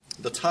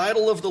The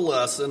title of the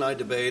lesson, I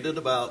debated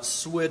about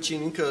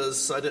switching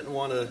because I didn't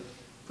want to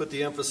put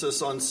the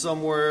emphasis on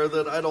somewhere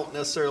that I don't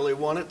necessarily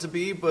want it to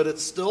be, but it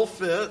still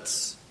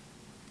fits.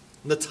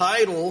 The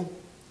title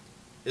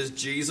is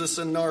Jesus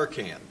and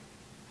Narcan.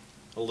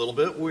 A little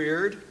bit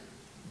weird,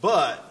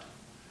 but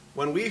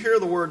when we hear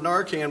the word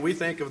Narcan, we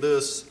think of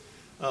this,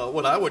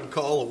 what I would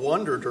call a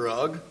wonder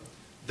drug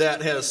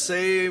that has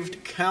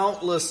saved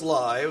countless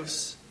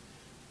lives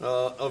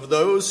of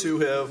those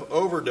who have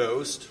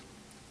overdosed,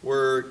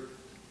 were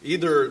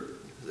either,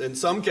 in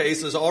some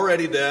cases,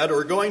 already dead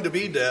or going to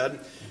be dead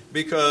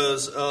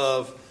because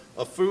of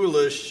a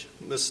foolish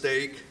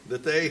mistake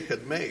that they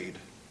had made.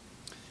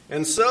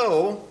 And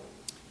so,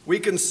 we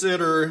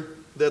consider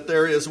that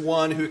there is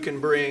one who can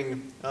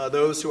bring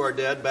those who are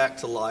dead back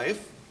to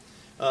life.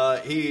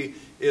 He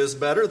is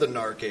better than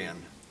Narcan.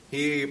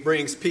 He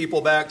brings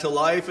people back to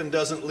life and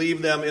doesn't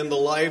leave them in the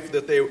life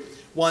that they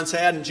once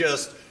had and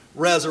just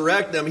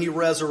resurrect them. He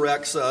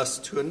resurrects us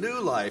to a new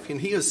life. And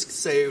he has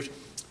saved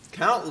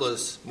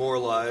countless more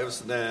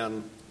lives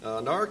than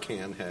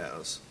Narcan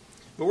has.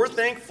 But we're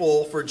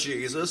thankful for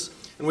Jesus,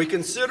 and we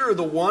consider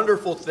the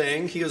wonderful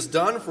thing he has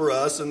done for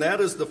us, and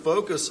that is the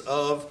focus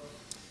of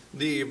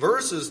the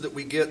verses that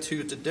we get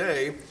to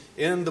today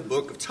in the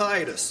book of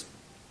Titus.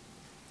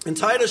 In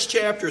Titus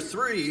chapter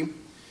 3,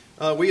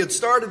 we had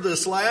started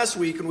this last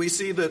week, and we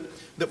see that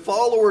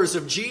followers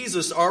of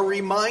Jesus are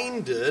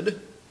reminded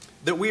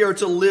that we are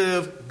to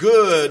live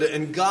good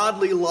and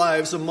godly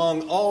lives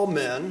among all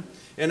men.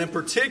 And in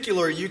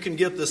particular, you can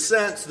get the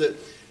sense that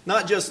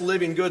not just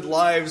living good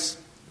lives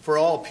for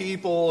all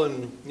people,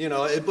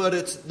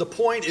 but the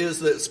point is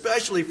that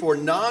especially for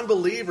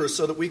non-believers,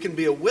 so that we can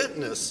be a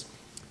witness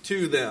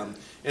to them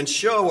and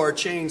show our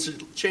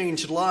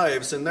changed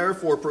lives, and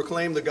therefore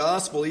proclaim the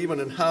gospel even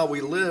in how we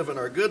live and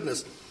our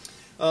goodness.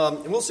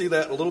 And we'll see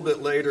that a little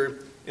bit later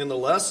in the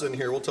lesson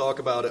here. We'll talk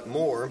about it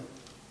more.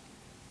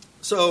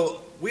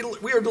 So we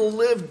are to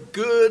live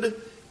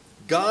good,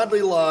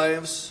 godly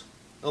lives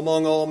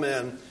among all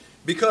men,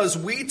 because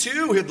we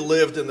too had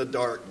lived in the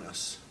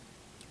darkness.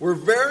 We're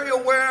very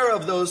aware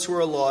of those who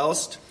are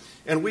lost,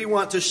 and we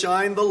want to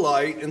shine the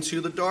light into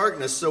the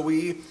darkness, so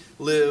we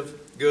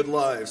live good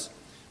lives.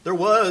 There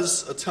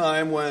was a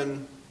time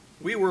when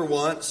we were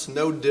once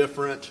no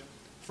different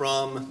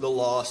from the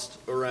lost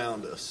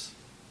around us.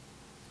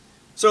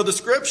 So the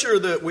scripture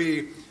that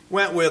we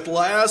went with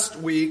last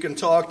week and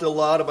talked a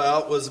lot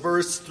about was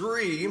verse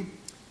 3.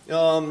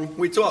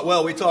 We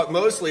talked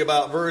mostly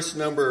about verse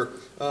number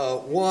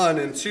 1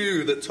 and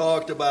 2 that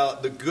talked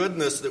about the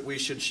goodness that we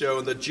should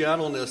show, the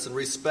gentleness and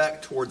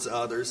respect towards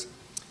others.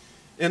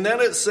 And then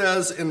it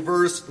says in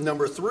verse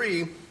number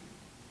 3,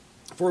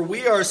 "For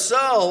we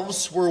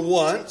ourselves were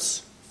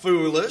once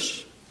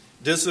foolish,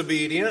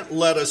 disobedient,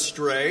 led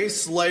astray,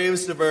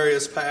 slaves to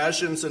various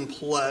passions and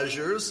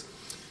pleasures,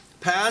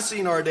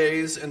 passing our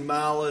days in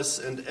malice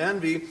and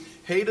envy,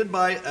 hated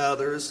by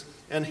others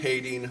and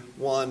hating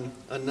one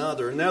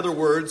another." In other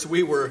words,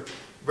 we were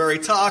very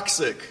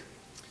toxic.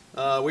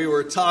 We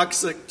were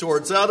toxic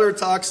towards others,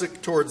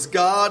 toxic towards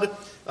God.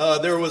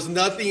 There was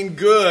nothing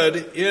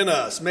good in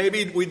us.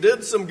 Maybe we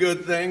did some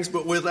good things,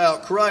 but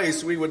without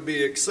Christ, we would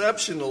be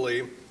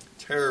exceptionally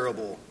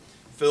terrible,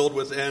 filled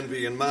with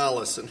envy and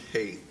malice and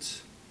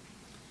hate.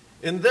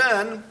 And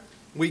then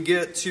we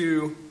get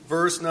to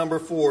verse number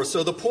 4.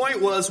 So the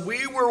point was,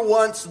 we were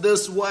once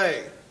this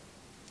way.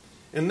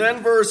 And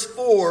then verse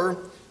 4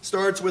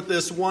 starts with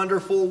this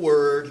wonderful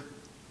word,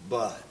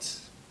 but.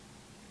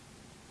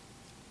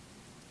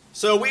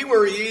 So we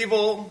were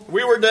evil,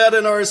 we were dead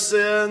in our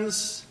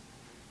sins,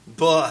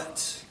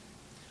 but.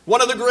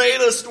 One of the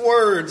greatest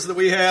words that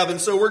we have,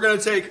 and so we're going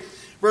to take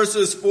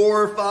verses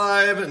 4,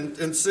 5,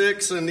 and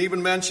 6, and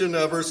even mention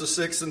verses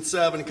 6 and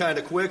 7 kind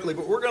of quickly,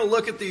 but we're going to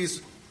look at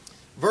these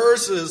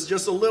verses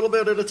just a little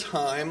bit at a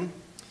time.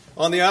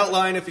 On the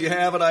outline, if you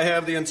have it, I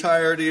have the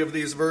entirety of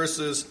these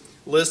verses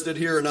listed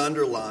here and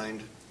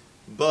underlined.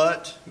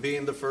 But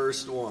being the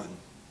first one.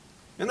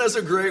 And that's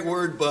a great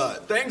word,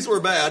 but. Things were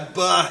bad,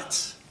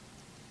 but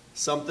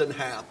something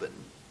happened.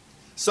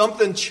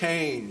 Something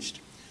changed.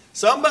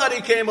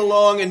 Somebody came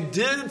along and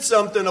did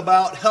something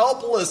about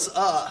helpless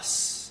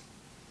us.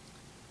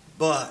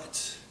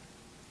 But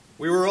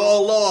we were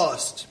all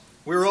lost.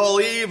 We were all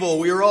evil.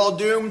 We were all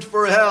doomed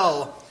for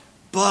hell.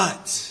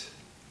 But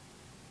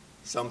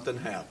something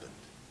happened.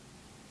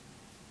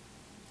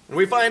 And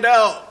we find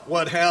out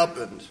what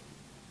happened.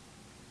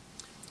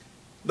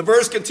 The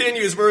verse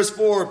continues, verse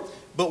 4,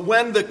 "But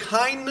when the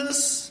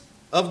kindness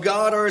of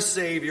God our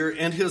Savior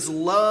and his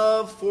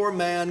love for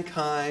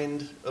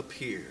mankind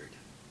appeared."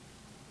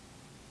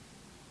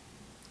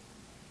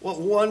 What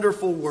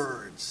wonderful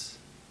words.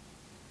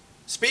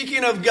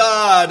 Speaking of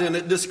God, and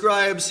it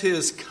describes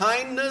his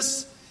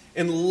kindness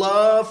and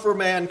love for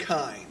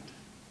mankind.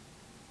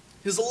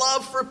 His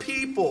love for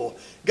people.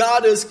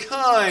 God is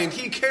kind.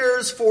 He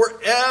cares for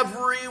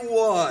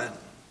everyone.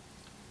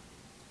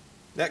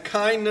 That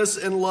kindness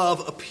and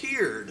love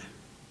appeared.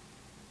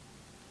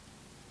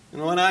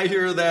 And when I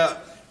hear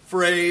that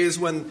phrase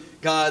when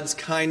God's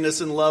kindness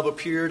and love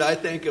appeared, I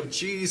think of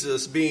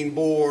Jesus being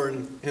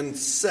born and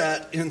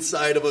set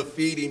inside of a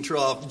feeding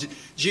trough.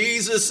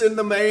 Jesus in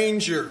the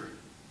manger.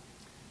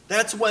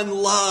 That's when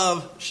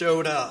love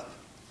showed up.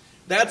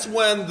 That's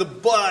when the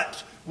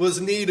but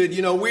was needed.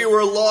 You know, we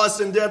were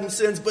lost and dead in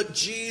sins, but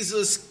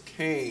Jesus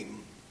came.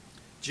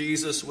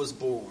 Jesus was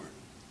born.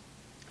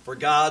 For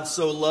God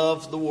so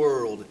loved the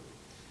world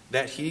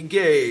that he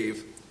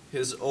gave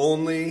his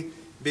only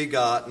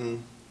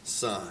begotten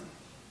Son.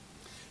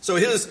 So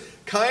his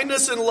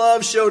kindness and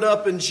love showed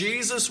up in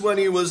Jesus when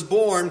he was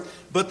born,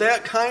 but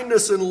that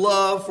kindness and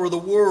love for the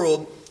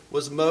world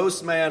was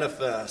most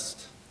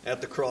manifest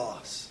at the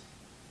cross.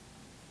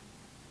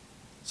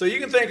 So you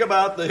can think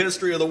about the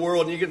history of the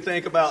world, and you can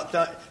think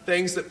about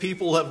things that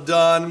people have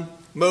done,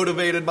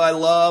 motivated by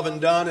love and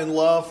done in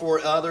love for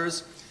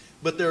others,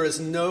 but there is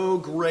no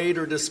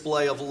greater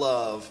display of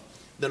love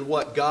than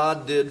what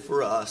God did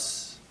for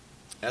us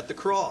at the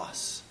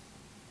cross.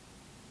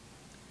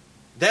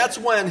 That's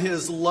when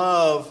his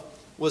love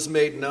was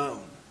made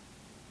known.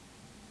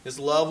 His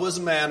love was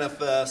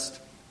manifest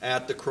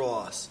at the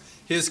cross.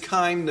 His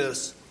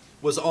kindness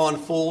was on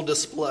full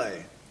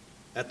display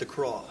at the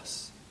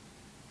cross.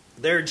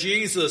 There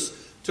Jesus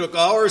took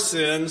our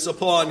sins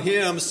upon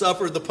him,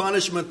 suffered the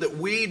punishment that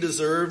we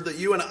deserved, that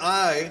you and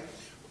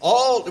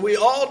we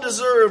all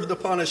deserve the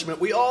punishment.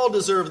 We all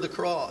deserve the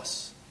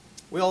cross.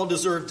 We all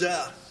deserve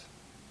death.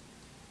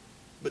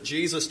 But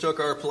Jesus took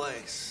our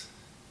place.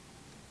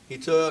 He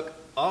took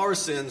our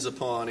sins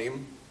upon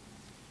him,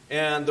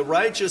 and the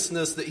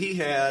righteousness that he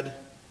had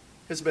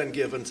has been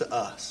given to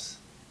us.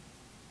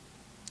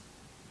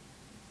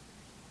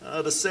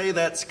 To say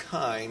that's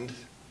kind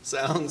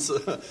sounds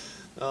a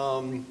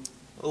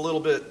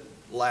little bit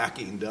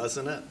lacking,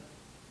 doesn't it?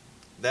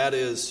 That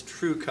is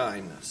true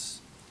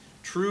kindness,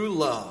 true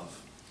love,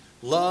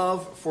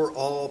 love for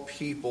all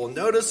people.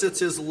 Notice it's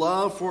his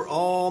love for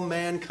all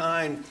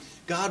mankind.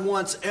 God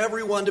wants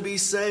everyone to be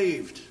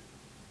saved.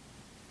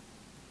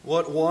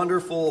 What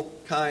wonderful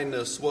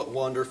kindness, what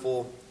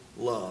wonderful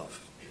love.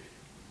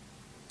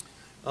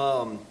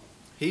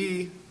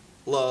 He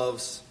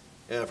loves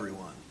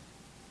everyone.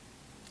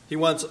 He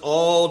wants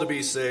all to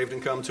be saved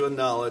and come to a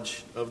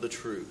knowledge of the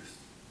truth.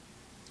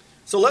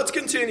 So let's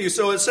continue.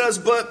 So it says,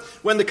 but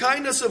when the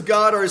kindness of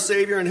God our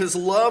Savior and his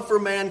love for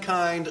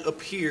mankind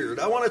appeared.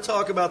 I want to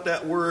talk about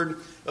that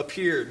word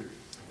appeared.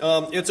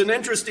 It's an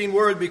interesting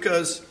word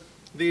because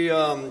the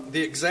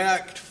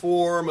exact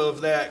form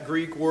of that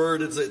Greek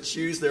word as it's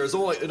used there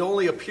it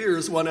only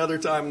appears one other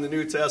time in the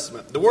New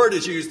Testament. The word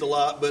is used a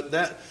lot, but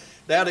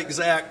that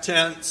exact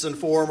tense and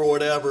form or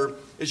whatever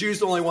is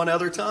used only one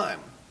other time.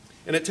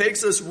 And it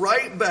takes us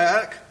right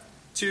back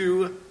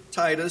to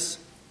Titus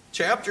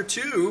chapter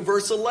 2,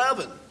 verse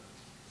 11.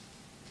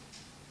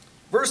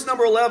 Verse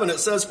number 11, it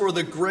says, for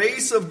the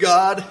grace of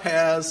God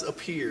has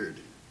appeared.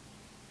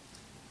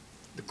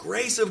 The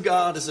grace of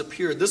God has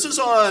appeared. This is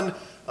on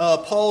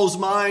Paul's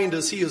mind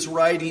as he is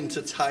writing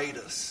to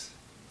Titus.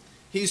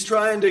 He's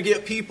trying to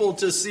get people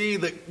to see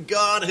that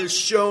God has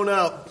shown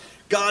up.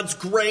 God's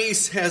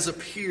grace has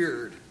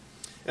appeared.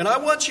 And I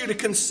want you to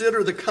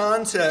consider the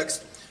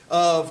context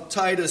of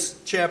Titus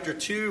chapter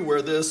 2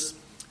 where this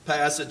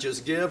passage is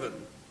given.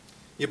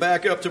 You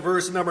back up to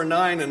verse number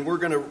 9 and we're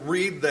going to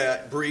read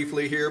that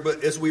briefly here.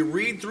 But as we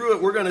read through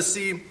it, we're going to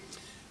see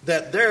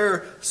that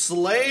their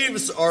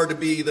slaves are to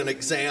be an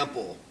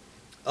example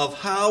of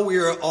how we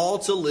are all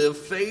to live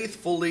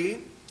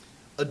faithfully,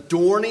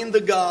 adorning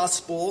the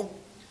gospel,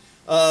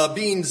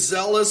 being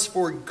zealous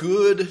for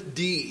good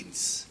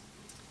deeds.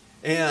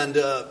 And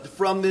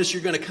from this,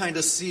 you're going to kind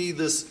of see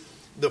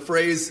the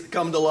phrase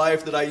come to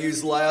life that I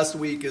used last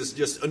week is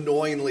just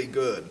annoyingly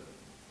good,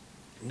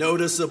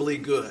 noticeably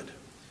good.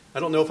 I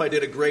don't know if I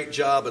did a great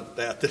job at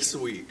that this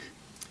week.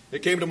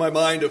 It came to my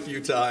mind a few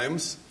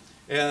times,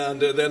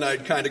 and then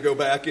I'd kind of go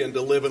back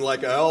into living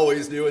like I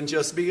always do and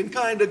just being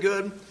kind of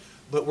good.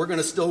 But we're going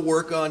to still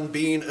work on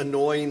being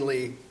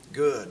annoyingly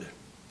good,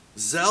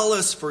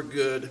 zealous for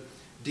good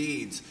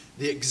deeds.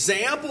 The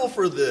example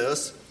for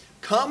this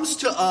comes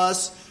to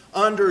us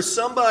under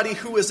somebody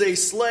who is a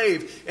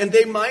slave, and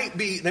they might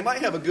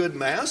have a good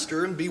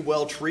master and be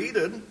well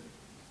treated.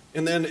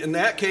 And then in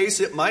that case,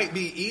 it might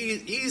be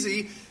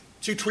easy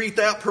to treat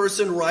that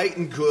person right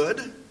and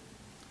good.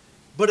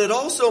 But it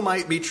also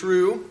might be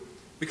true,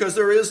 because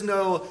there is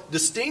no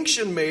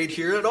distinction made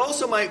here, it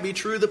also might be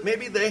true that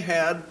maybe they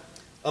had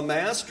a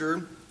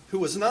master who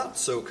was not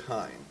so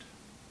kind.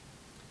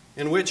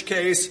 In which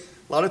case,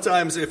 a lot of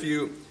times if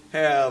you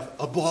have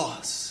a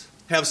boss,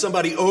 have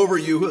somebody over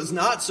you who is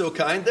not so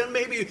kind, then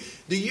maybe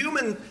the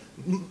human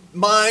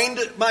mind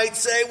might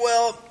say,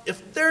 well,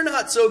 if they're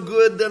not so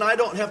good, then I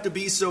don't have to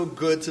be so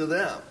good to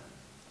them.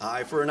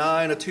 Eye for an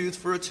eye and a tooth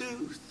for a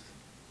tooth.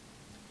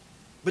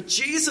 But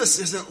Jesus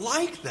isn't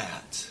like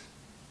that.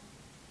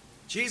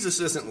 Jesus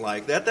isn't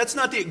like that. That's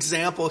not the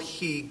example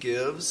he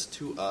gives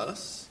to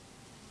us.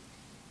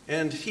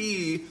 And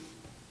he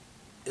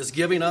is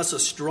giving us a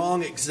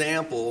strong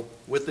example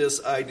with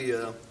this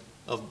idea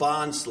of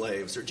bond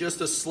slaves, or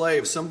just a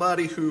slave,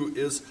 somebody who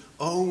is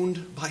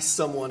owned by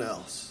someone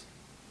else.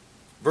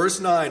 Verse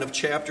 9 of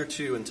chapter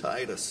 2 in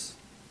Titus.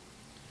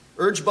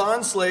 Urge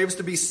bond slaves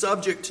to be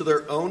subject to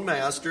their own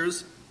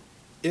masters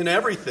in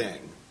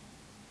everything,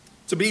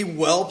 to be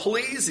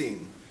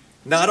well-pleasing,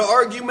 not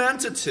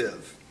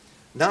argumentative,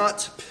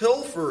 not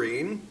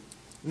pilfering,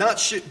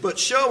 but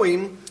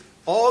showing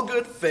all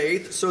good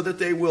faith, so that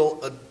they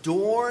will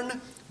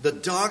adorn the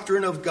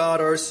doctrine of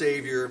God our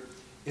Savior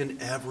in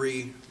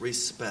every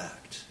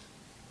respect.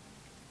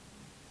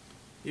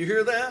 You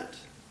hear that?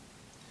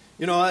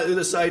 You know,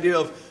 this idea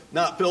of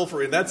not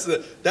pilfering,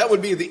 that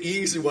would be the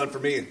easy one for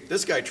me.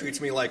 This guy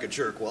treats me like a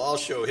jerk. Well, I'll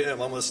show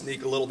him. I'm going to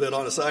sneak a little bit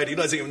on the side. He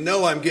doesn't even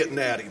know I'm getting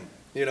at him.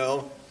 You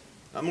know,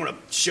 I'm going to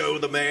show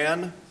the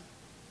man.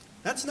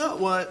 That's not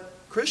what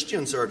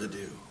Christians are to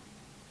do.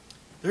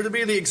 They're to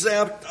be the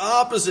exact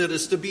opposite,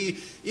 is to be,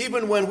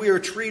 even when we are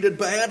treated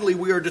badly,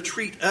 we are to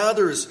treat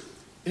others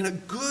in a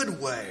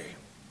good way.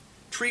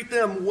 Treat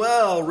them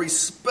well,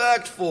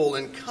 respectful,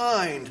 and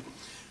kind,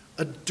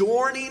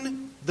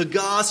 adorning the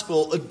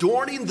gospel,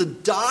 adorning the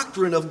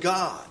doctrine of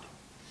God.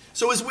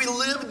 So as we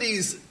live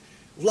these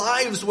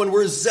lives when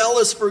we're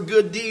zealous for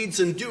good deeds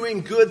and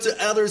doing good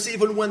to others,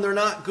 even when they're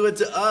not good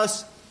to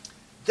us,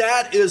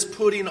 that is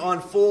putting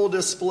on full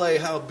display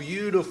how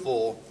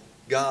beautiful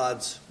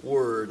God's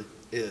word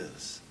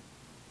is.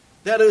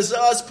 That is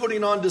us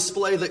putting on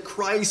display that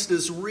Christ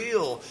is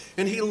real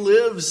and he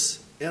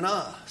lives in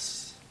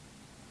us.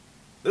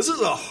 This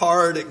is a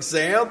hard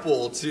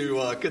example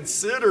to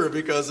consider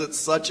because it's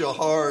such a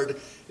hard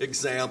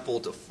example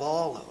to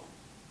follow.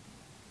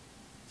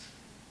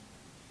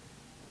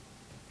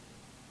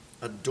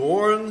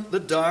 Adorn the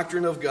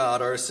doctrine of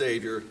God our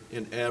Savior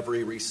in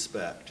every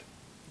respect.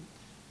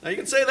 Now you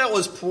can say that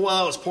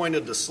was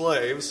pointed to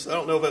slaves. I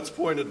don't know if that's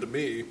pointed to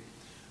me.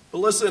 But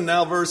listen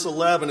now, verse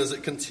 11 as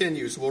it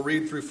continues. We'll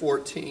read through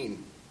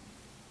 14.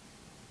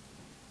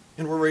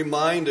 And we're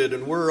reminded,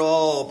 and we're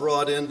all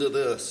brought into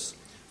this.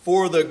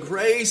 For the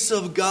grace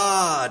of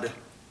God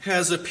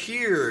has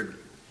appeared,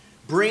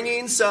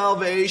 bringing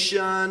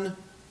salvation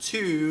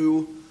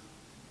to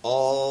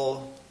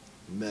all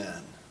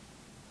men.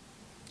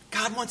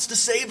 God wants to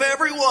save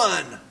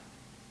everyone.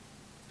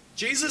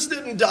 Jesus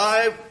didn't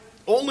die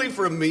only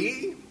for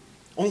me,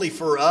 only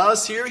for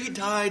us here. He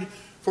died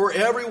for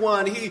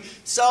everyone.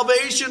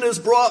 Salvation is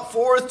brought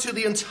forth to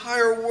the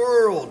entire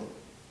world.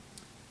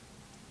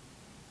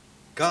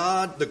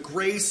 God, the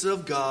grace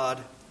of God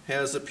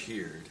has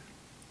appeared,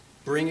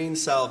 bringing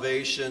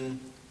salvation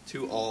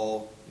to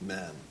all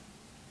men.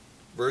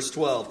 Verse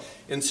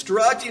 12,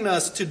 instructing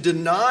us to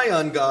deny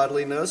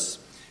ungodliness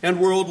and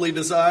worldly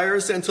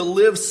desires and to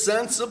live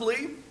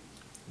sensibly,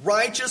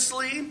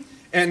 righteously,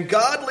 and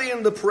godly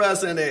in the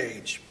present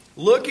age,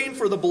 looking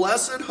for the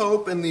blessed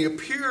hope and the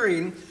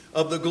appearing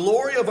of the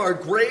glory of our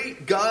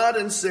great God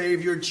and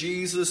Savior,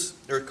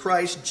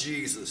 Christ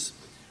Jesus.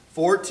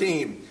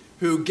 14,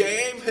 who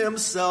gave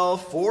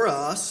himself for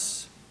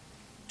us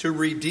to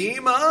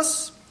redeem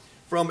us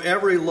from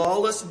every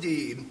lawless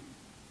deed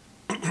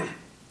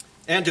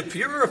and to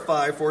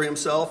purify for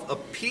himself a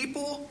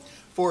people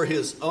for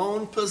his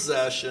own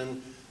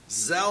possession,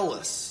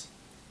 zealous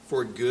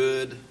for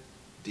good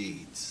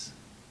deeds.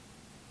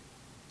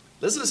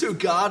 This is who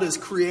God has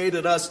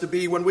created us to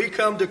be. When we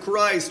come to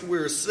Christ,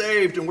 we're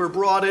saved and we're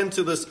brought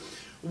into this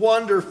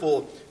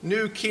wonderful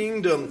new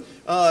kingdom,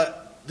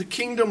 the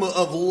kingdom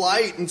of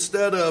light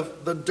instead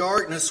of the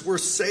darkness. We're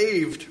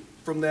saved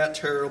from that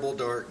terrible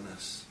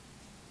darkness.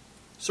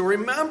 So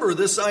remember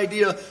this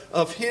idea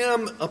of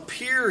him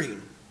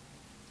appearing.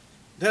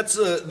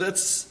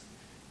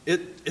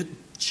 It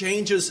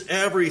changes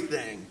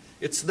everything.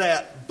 It's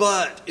that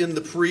but in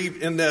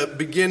the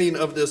beginning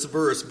of this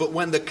verse. But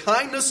when the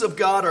kindness of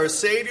God our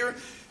Savior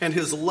and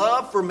his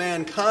love for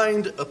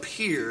mankind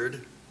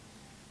appeared,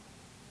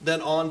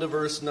 then on to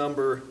verse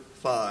number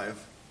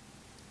 5.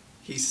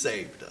 He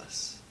saved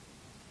us.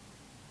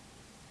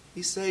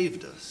 He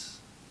saved us.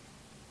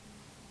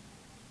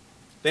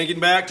 Thinking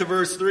back to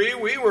verse 3,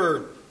 we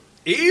were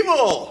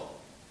evil,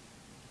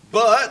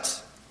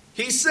 but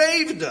he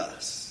saved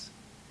us.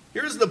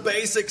 Here's the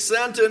basic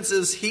sentence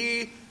is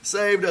he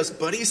saved us,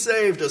 but he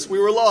saved us. We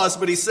were lost,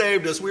 but he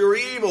saved us. We were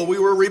evil, we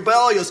were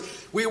rebellious,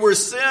 we were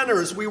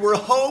sinners, we were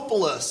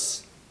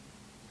hopeless.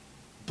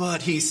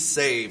 But he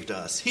saved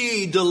us.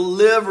 He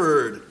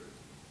delivered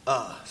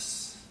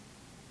us.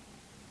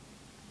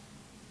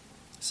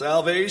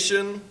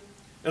 Salvation,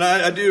 and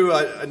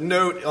I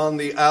note on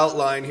the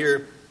outline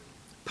here,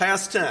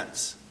 past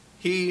tense.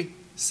 He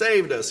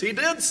saved us. He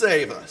did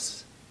save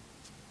us.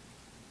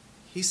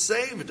 He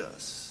saved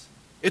us.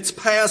 It's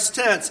past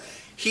tense.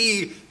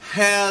 He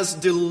has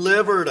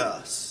delivered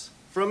us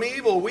from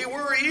evil. We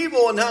were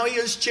evil, and now he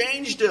has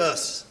changed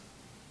us.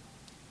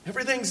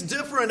 Everything's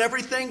different.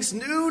 Everything's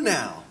new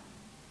now.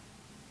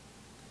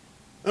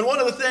 And one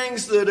of the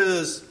things that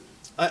is,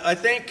 I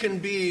think, can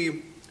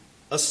be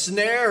a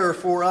snare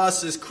for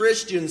us as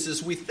Christians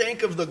is we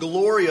think of the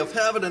glory of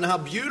heaven and how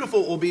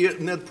beautiful it will be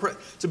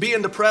to be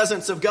in the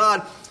presence of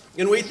God.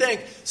 And we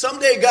think,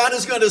 someday God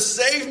is going to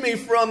save me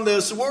from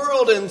this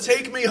world and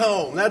take me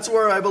home. That's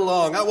where I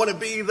belong. I want to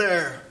be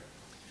there.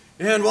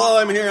 And while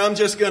I'm here, I'm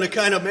just going to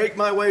kind of make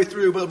my way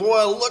through. But boy,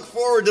 I look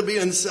forward to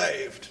being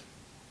saved.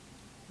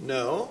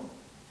 No,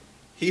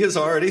 He has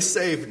already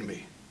saved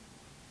me.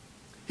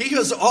 He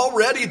has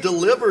already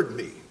delivered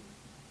me.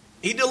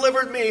 He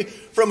delivered me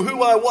from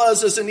who I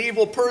was as an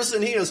evil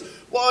person. He has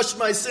washed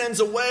my sins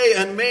away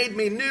and made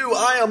me new.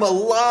 I am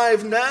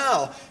alive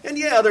now. And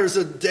yeah, there's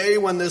a day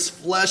when this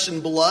flesh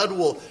and blood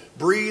will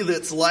breathe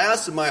its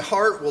last and my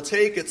heart will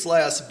take its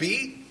last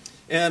beat.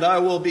 And I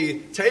will be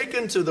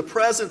taken to the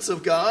presence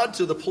of God,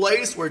 to the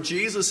place where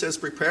Jesus has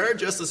prepared,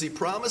 just as He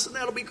promised, and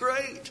that'll be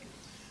great.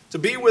 To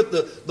be with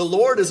the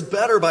Lord is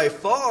better by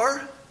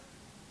far.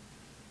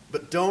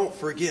 But don't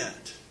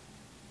forget,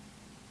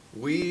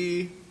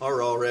 we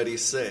are already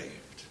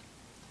saved.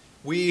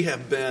 We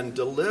have been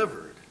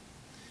delivered.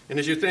 And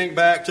as you think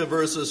back to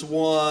verses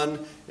 1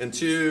 and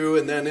 2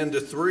 and then into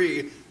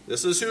 3,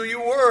 this is who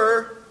you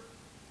were,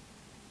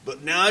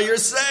 but now you're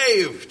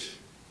saved.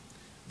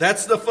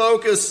 That's the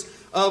focus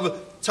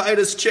of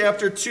Titus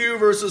chapter 2,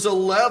 verses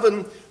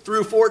 11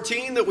 through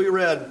 14 that we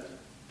read.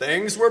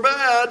 Things were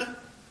bad,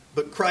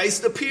 but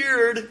Christ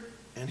appeared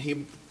and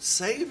He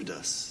saved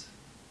us.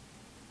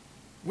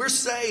 We're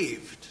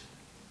saved.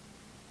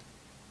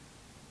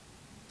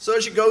 So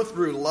as you go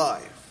through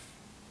life,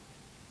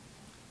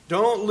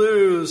 don't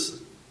lose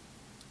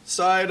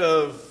sight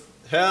of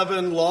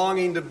heaven,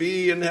 longing to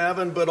be in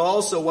heaven, but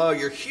also while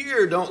you're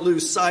here, don't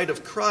lose sight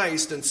of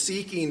Christ and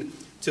seeking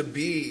to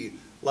be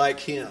like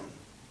Him.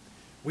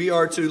 We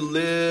are to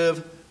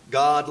live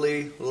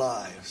godly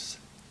lives.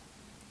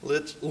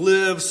 Let's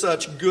live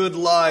such good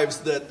lives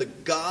that the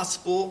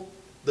gospel,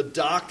 the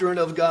doctrine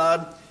of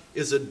God,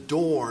 is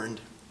adorned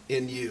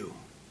in you.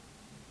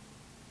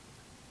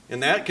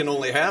 And that can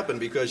only happen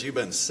because you've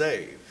been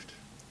saved.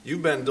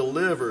 You've been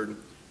delivered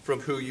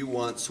from who you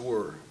once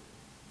were.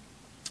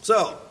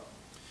 So,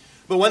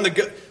 but when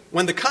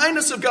the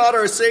kindness of God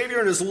our Savior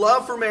and His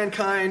love for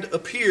mankind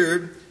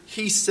appeared,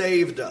 He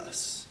saved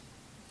us.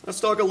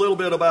 Let's talk a little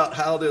bit about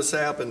how this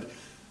happened.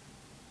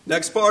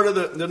 Next part of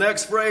the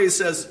next phrase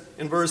says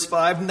in verse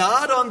 5,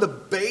 not on the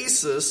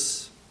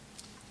basis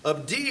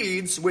of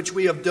deeds which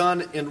we have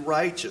done in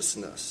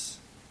righteousness.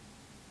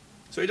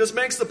 So he just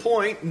makes the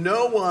point,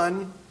 no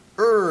one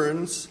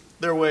earns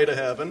their way to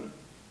heaven.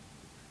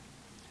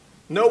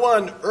 No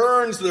one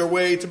earns their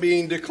way to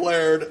being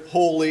declared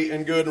holy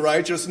and good and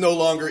righteous, no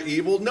longer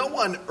evil. No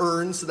one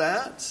earns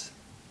that.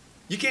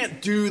 You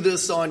can't do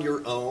this on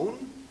your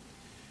own.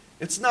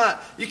 It's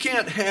not, you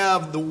can't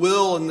have the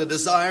will and the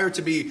desire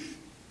to be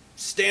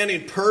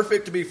standing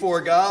perfect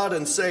before God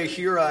and say,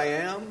 here I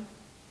am.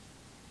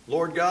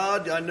 Lord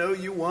God, I know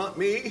you want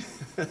me.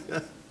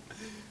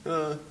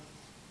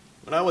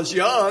 When I was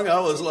young, I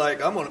was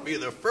like, I'm going to be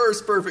the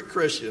first perfect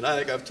Christian. I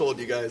think I've told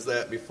you guys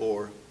that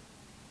before.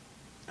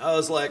 I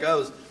was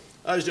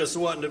just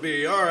wanting to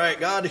be, all right,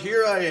 God,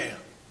 here I am.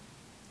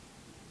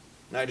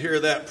 And I'd hear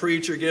that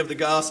preacher give the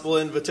gospel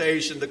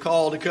invitation, the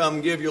call to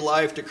come give your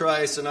life to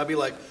Christ, and I'd be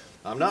like,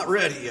 I'm not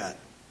ready yet.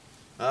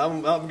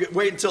 I'm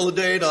waiting until the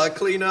day till I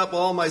clean up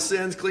all my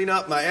sins, clean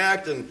up my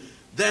act, and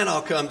then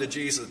I'll come to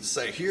Jesus and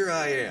say, here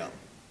I am.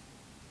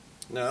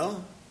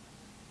 No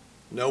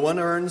one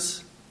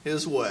earns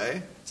his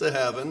way to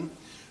heaven.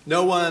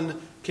 No one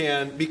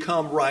can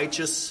become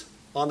righteous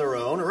on their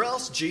own, or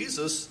else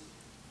Jesus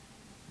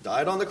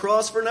died on the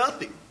cross for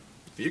nothing.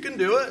 If you can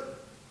do it,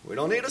 we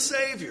don't need a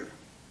Savior.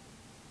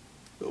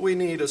 But we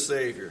need a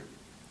Savior.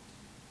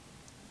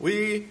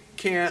 We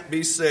can't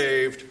be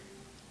saved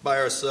by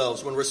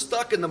ourselves. When we're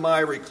stuck in the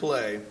miry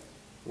clay,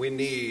 we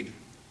need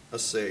a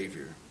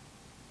Savior.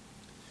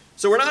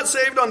 So we're not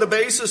saved on the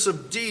basis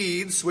of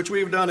deeds, which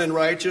we've done in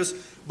righteous,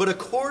 but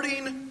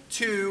according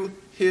to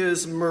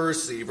His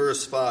mercy.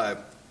 Verse 5.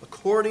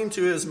 According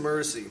to His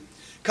mercy.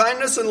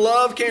 Kindness and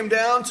love came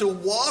down to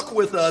walk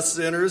with us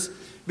sinners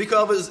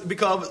because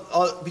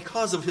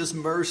of His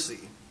mercy.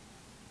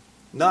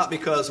 Not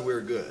because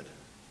we're good.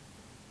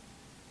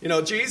 You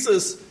know,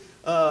 Jesus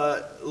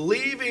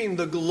leaving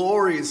the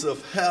glories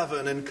of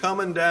heaven and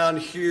coming down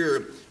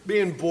here,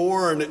 being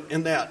born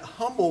in that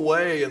humble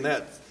way, in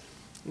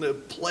the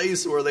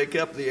place where they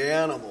kept the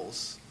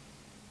animals.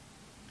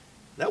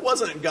 That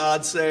wasn't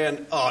God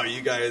saying, oh,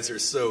 you guys are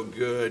so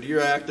good.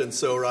 You're acting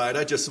so right.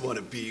 I just want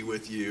to be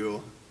with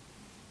you.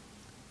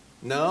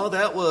 No,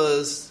 that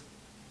was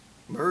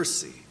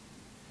mercy.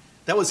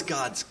 That was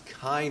God's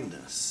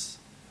kindness.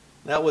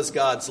 That was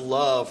God's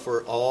love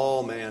for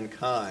all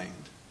mankind.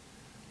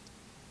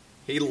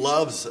 He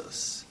loves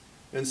us.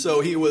 And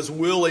so He was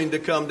willing to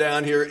come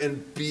down here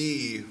and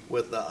be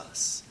with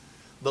us.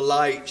 The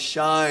light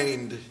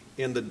shined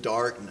in the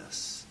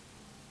darkness.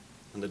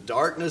 And the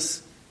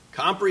darkness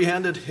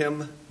comprehended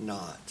Him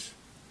not.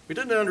 We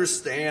didn't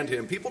understand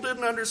Him. People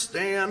didn't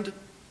understand.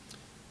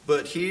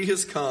 But He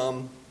has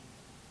come,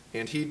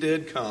 and He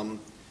did come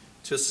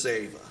to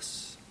save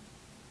us.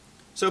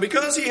 So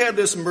because He had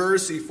this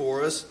mercy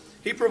for us,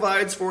 He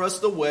provides for us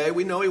the way.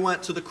 We know He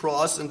went to the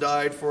cross and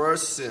died for our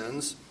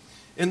sins.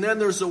 And then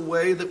there's a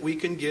way that we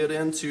can get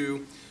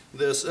into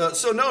this.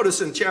 So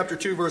notice in chapter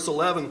 2, verse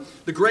 11,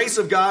 the grace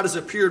of God has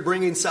appeared,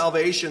 bringing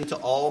salvation to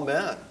all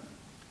men.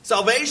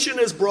 Salvation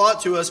is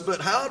brought to us, but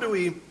how do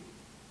we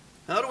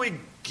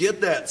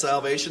get that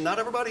salvation? Not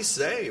everybody's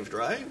saved,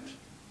 right?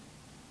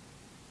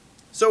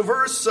 So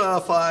verse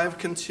 5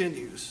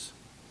 continues.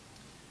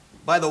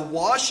 By the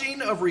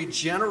washing of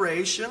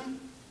regeneration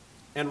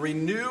and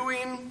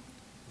renewing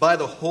by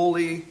the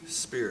Holy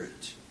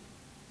Spirit.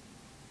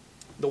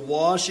 The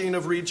washing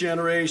of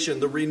regeneration,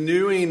 the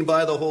renewing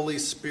by the Holy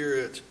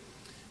Spirit.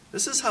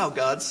 This is how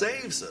God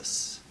saves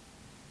us.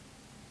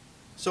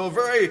 So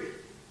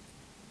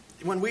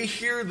when we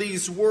hear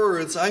these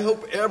words, I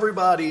hope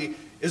everybody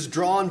is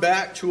drawn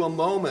back to a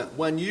moment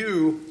when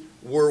you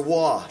were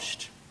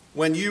washed,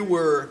 when you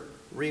were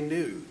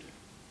renewed.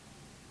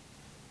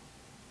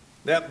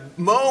 That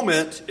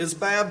moment is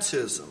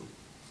baptism.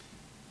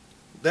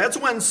 That's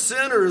when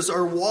sinners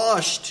are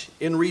washed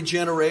in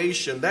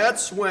regeneration.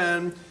 That's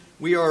when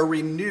we are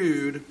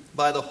renewed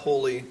by the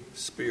Holy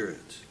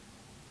Spirit.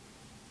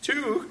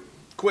 Two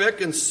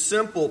quick and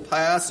simple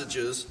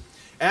passages.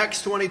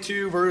 Acts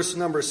 22, verse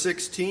number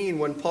 16,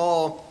 when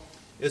Paul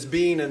is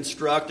being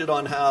instructed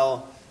on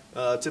how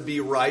to be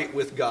right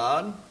with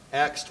God.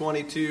 Acts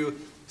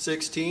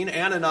 22:16.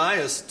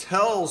 Ananias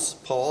tells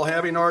Paul,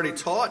 having already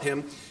taught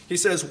him, he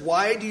says,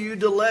 "Why do you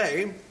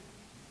delay?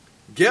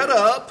 Get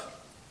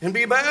up and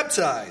be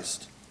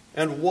baptized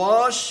and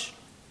wash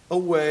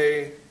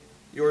away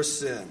your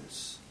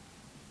sins,"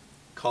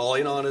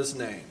 calling on his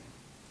name.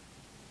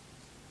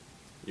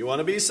 You want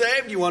to be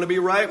saved? You want to be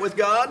right with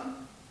God?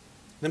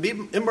 Then be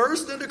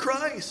immersed into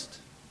Christ.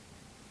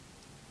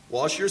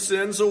 Wash your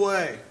sins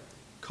away,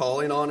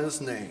 calling on his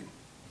name.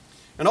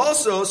 And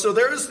also, so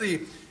there's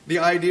the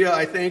idea,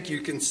 I think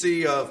you can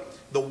see, of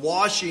the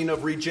washing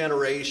of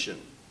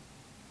regeneration.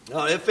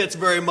 It fits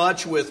very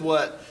much with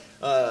what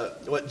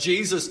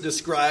Jesus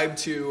described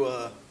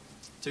to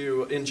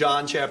in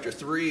John chapter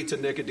 3 to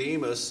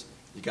Nicodemus.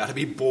 You got to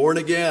be born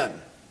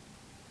again.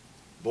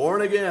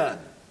 Born again.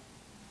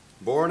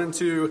 Born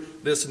into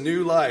this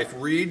new life,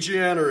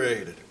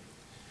 regenerated.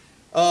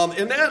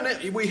 And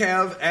then we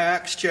have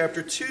Acts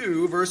chapter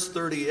 2, verse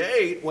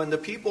 38, when the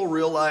people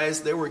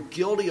realized they were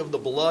guilty of the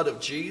blood of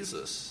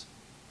Jesus.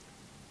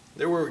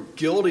 They were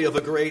guilty of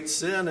a great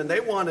sin, and they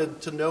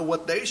wanted to know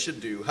what they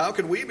should do. How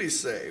can we be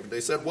saved?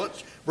 They said,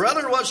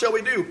 "Brethren, what shall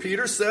we do?"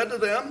 Peter said to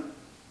them,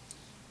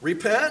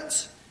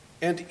 "Repent,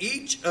 and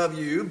each of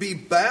you be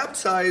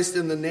baptized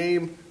in the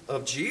name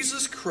of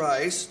Jesus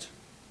Christ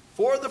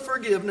for the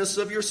forgiveness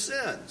of your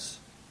sins."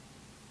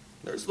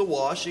 There's the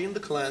washing, the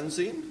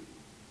cleansing.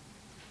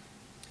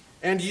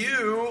 "And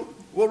you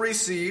will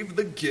receive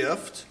the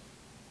gift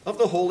of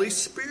the Holy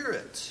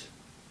Spirit."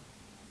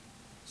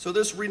 So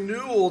this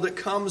renewal that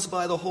comes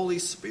by the Holy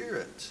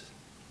Spirit,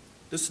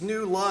 this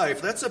new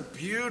life, that's a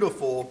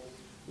beautiful,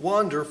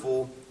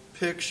 wonderful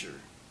picture.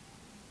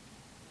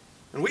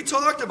 And we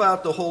talked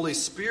about the Holy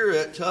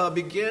Spirit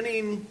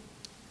beginning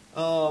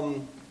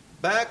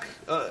back,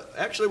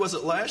 actually was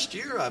it last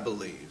year, I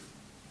believe.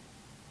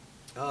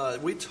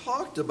 We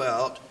talked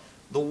about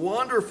the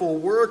wonderful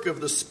work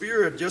of the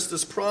Spirit just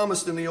as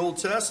promised in the Old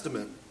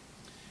Testament.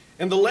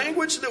 And the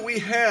language that we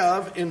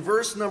have in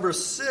verse number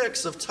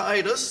 6 of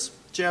Titus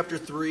chapter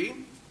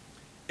 3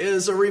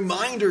 is a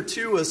reminder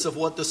to us of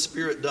what the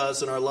Spirit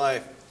does in our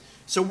life.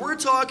 So we're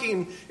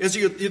talking, as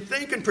you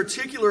think in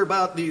particular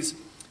about this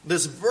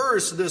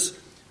verse,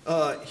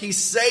 He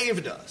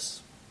saved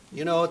us.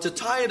 You know, to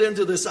tie it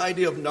into this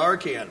idea of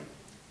Narcan.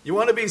 You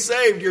want to be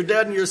saved, you're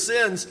dead in your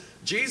sins.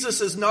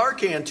 Jesus is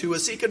Narcan to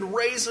us. He can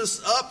raise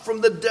us up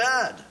from the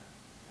dead.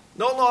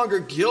 No longer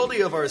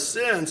guilty of our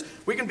sins.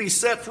 We can be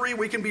set free.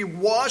 We can be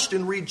washed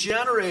and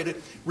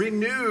regenerated,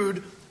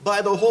 renewed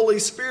by the Holy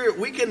Spirit.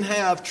 We can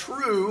have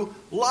true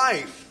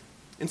life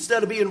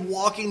instead of being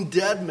walking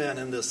dead men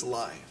in this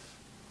life.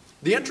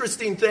 The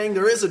interesting thing,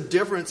 there is a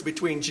difference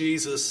between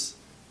Jesus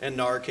and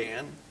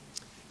Narcan.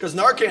 Because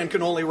Narcan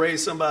can only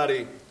raise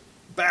somebody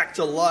back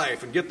to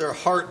life and get their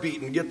heart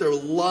beating and get their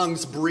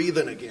lungs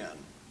breathing again.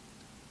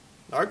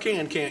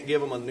 Narcan can't give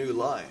them a new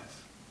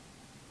life.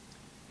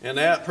 And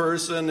that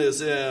person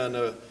is in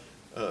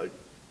an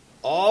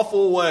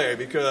awful way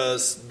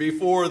because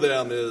before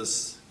them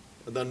is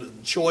the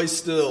choice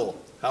still.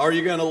 How are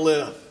you going to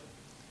live?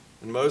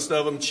 And most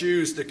of them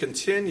choose to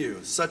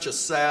continue. Such a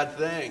sad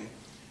thing.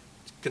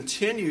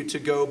 Continue to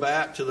go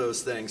back to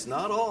those things.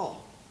 Not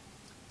all.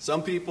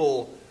 Some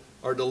people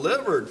are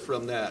delivered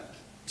from that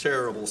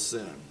terrible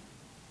sin.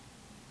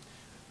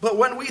 But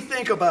when we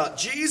think about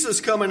Jesus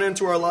coming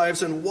into our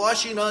lives and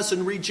washing us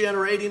and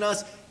regenerating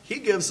us, He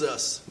gives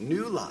us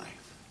new life.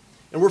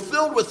 And we're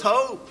filled with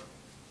hope.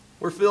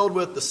 We're filled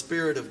with the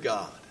Spirit of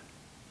God.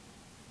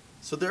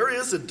 So there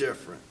is a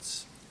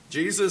difference.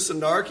 Jesus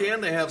and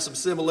Narcan, they have some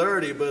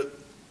similarity, but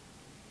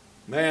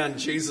man,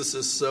 Jesus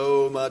is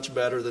so much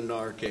better than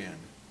Narcan.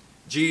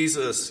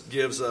 Jesus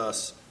gives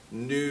us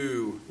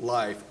new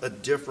life, a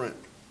different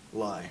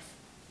life.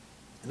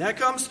 And that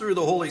comes through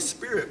the Holy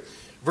Spirit.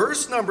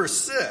 Verse number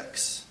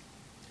 6.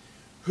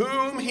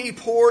 whom he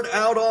poured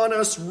out on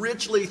us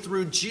richly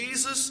through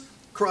Jesus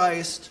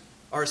Christ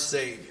our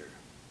Savior.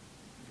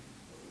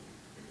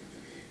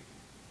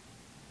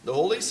 The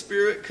Holy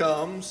Spirit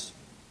comes,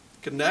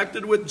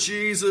 connected with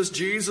Jesus.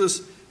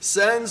 Jesus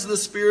sends the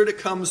Spirit. It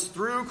comes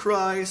through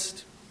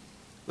Christ.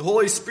 The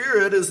Holy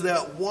Spirit is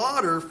that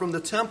water from the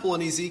temple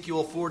in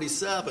Ezekiel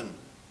 47.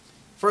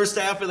 First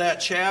half of that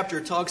chapter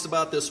talks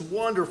about this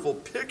wonderful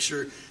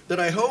picture that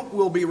I hope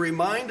we'll be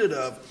reminded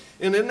of.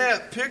 And in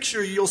that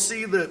picture, you'll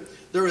see that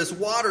there is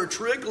water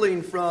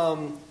trickling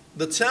from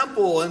the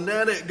temple, and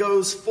then it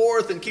goes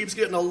forth and keeps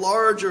getting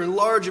larger and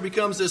larger,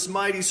 becomes this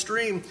mighty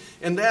stream.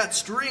 And that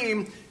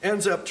stream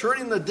ends up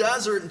turning the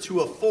desert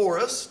into a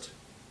forest,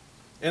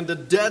 and the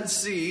Dead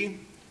Sea,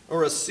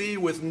 or a sea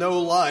with no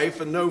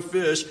life and no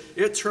fish,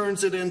 it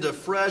turns it into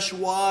fresh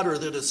water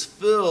that is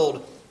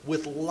filled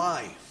with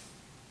life.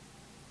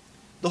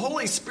 The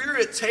Holy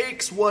Spirit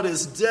takes what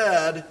is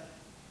dead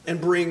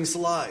and brings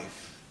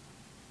life.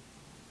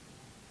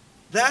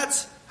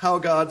 That's how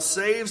God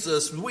saves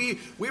us. We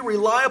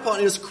rely upon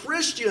it. As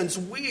Christians,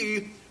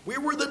 we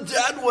were the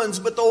dead ones,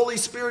 but the Holy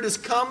Spirit has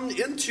come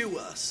into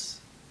us.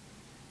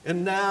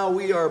 And now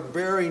we are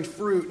bearing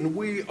fruit, and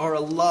we are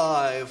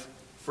alive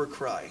for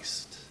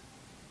Christ.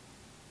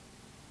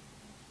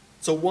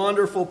 It's a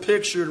wonderful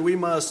picture, and we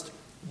must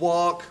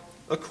walk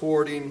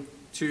according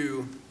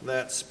to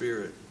that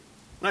Spirit.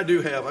 And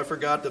I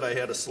forgot that I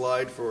had a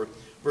slide for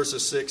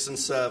verses 6 and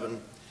 7.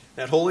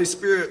 That Holy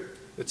Spirit,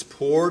 it's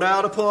poured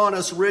out upon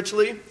us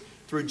richly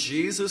through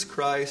Jesus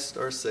Christ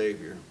our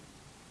Savior.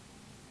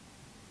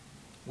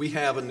 We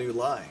have a new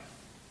life.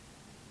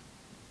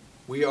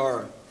 We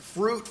are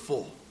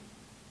fruitful.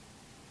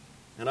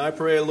 And I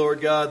pray,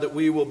 Lord God, that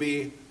we will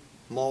be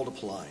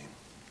multiplying.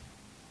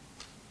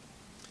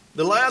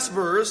 The last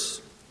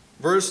verse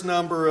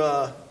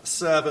number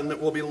 7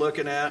 that we'll be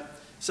looking at,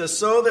 says,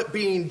 so that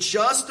being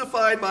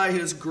justified by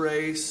his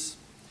grace,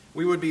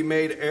 we would be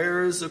made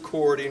heirs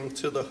according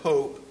to the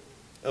hope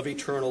of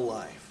eternal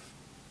life.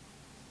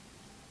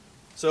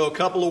 So a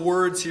couple of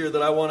words here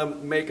that I want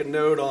to make a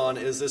note on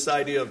is this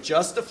idea of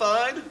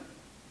justified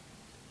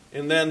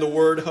and then the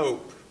word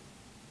hope.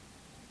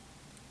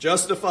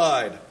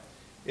 Justified.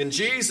 In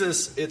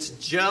Jesus, it's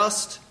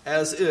just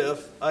as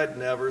if I'd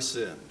never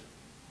sinned.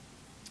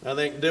 I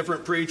think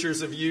different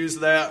preachers have used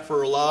that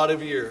for a lot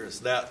of years,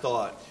 that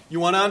thought. You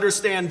want to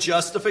understand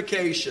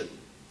justification.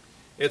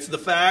 It's the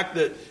fact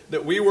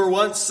that we were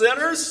once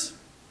sinners,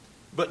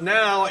 but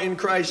now in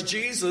Christ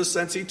Jesus,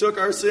 since he took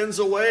our sins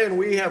away and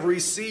we have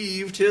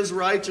received his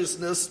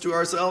righteousness to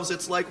ourselves,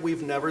 it's like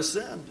we've never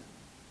sinned.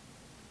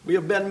 We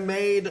have been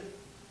made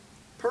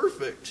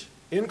perfect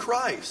in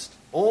Christ,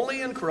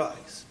 only in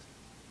Christ.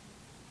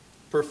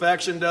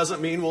 Perfection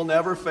doesn't mean we'll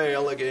never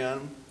fail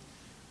again,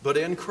 but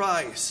in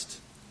Christ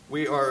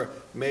we are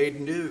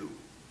made new.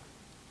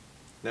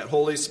 That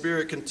Holy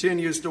Spirit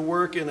continues to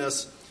work in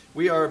us.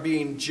 We are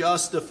being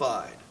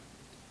justified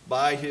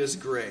by his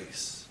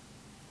grace.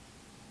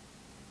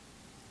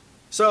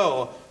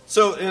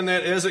 And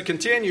that as it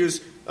continues,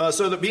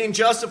 so that being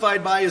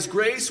justified by his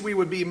grace, we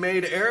would be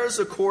made heirs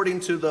according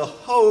to the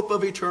hope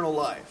of eternal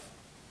life.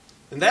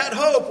 And that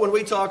hope, when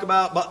we talk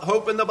about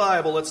hope in the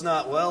Bible, it's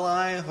not, well,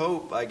 I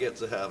hope I get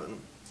to heaven.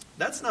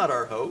 That's not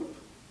our hope.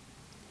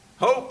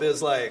 Hope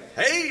is like,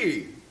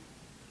 hey,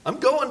 I'm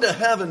going to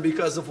heaven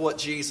because of what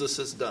Jesus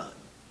has done.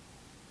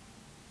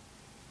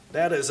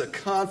 That is a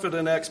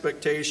confident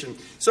expectation.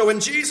 So in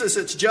Jesus,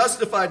 it's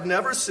justified,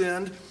 never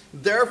sinned.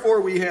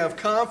 Therefore, we have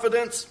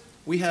confidence.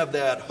 We have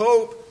that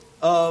hope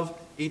of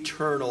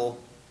eternal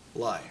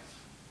life.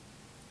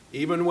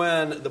 Even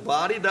when the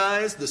body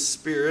dies, the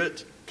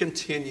spirit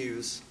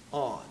continues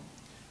on.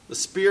 The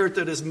spirit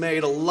that is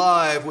made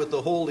alive with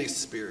the Holy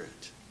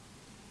Spirit.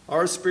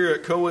 Our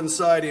spirit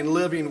coinciding,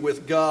 living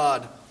with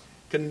God,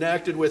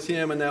 connected with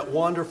him in that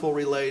wonderful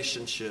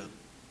relationship.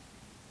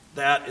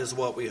 That is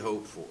what we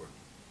hope for.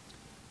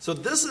 So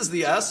this is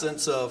the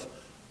essence of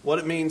what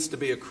it means to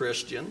be a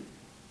Christian.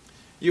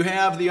 You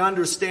have the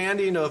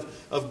understanding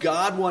of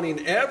God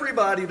wanting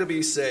everybody to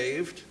be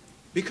saved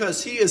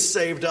because he has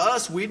saved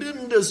us. We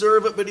didn't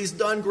deserve it, but he's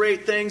done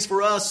great things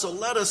for us. So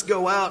let us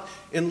go out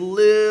and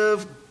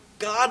live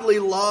godly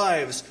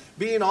lives,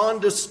 being on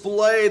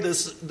display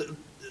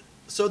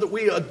so that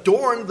we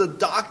adorn the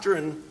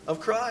doctrine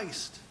of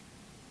Christ.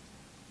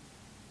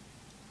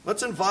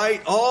 Let's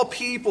invite all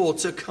people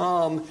to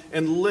come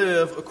and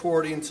live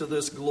according to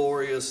this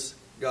glorious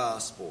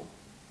gospel.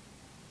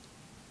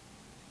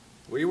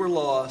 We were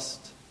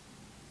lost,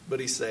 but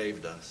he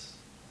saved us.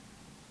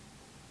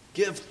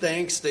 Give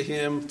thanks to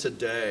him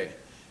today.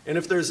 And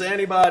if there's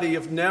anybody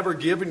you've never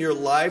given your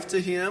life to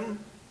him,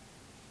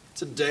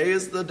 today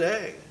is the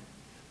day.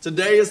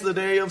 Today is the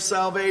day of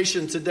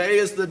salvation. Today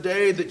is the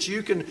day that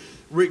you can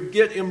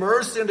get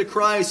immersed into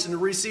Christ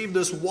and receive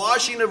this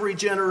washing of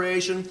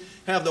regeneration.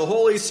 Have the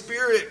Holy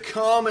Spirit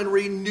come and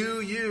renew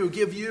you.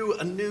 Give you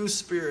a new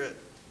spirit.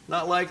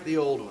 Not like the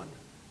old one.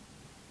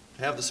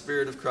 Have the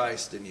Spirit of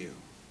Christ in you.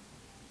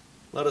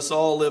 Let us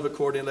all live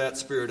according to that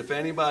Spirit. If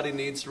anybody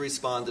needs to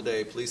respond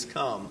today, please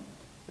come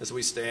as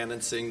we stand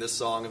and sing this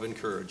song of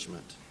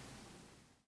encouragement.